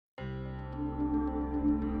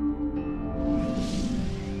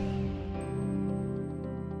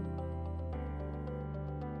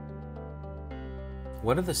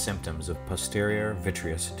What are the symptoms of posterior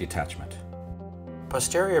vitreous detachment?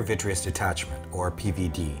 Posterior vitreous detachment, or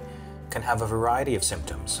PVD, can have a variety of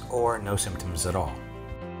symptoms or no symptoms at all.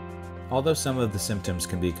 Although some of the symptoms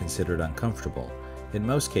can be considered uncomfortable, in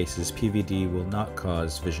most cases PVD will not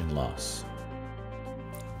cause vision loss.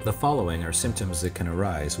 The following are symptoms that can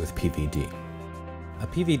arise with PVD. A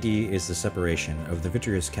PVD is the separation of the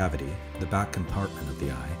vitreous cavity, the back compartment of the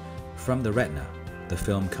eye, from the retina, the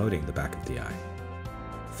film coating the back of the eye.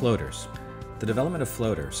 Floaters. The development of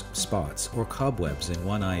floaters, spots, or cobwebs in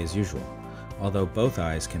one eye is usual, although both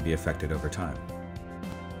eyes can be affected over time.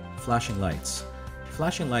 Flashing lights.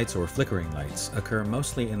 Flashing lights or flickering lights occur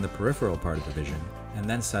mostly in the peripheral part of the vision and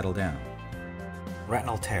then settle down.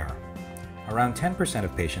 Retinal tear. Around 10%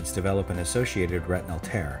 of patients develop an associated retinal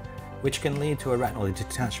tear, which can lead to a retinal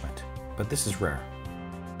detachment, but this is rare.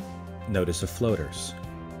 Notice of floaters.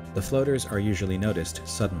 The floaters are usually noticed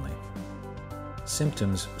suddenly.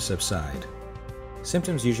 Symptoms subside.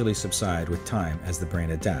 Symptoms usually subside with time as the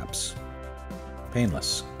brain adapts.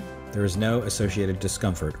 Painless. There is no associated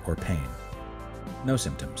discomfort or pain. No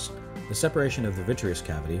symptoms. The separation of the vitreous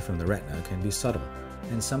cavity from the retina can be subtle,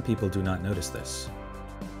 and some people do not notice this.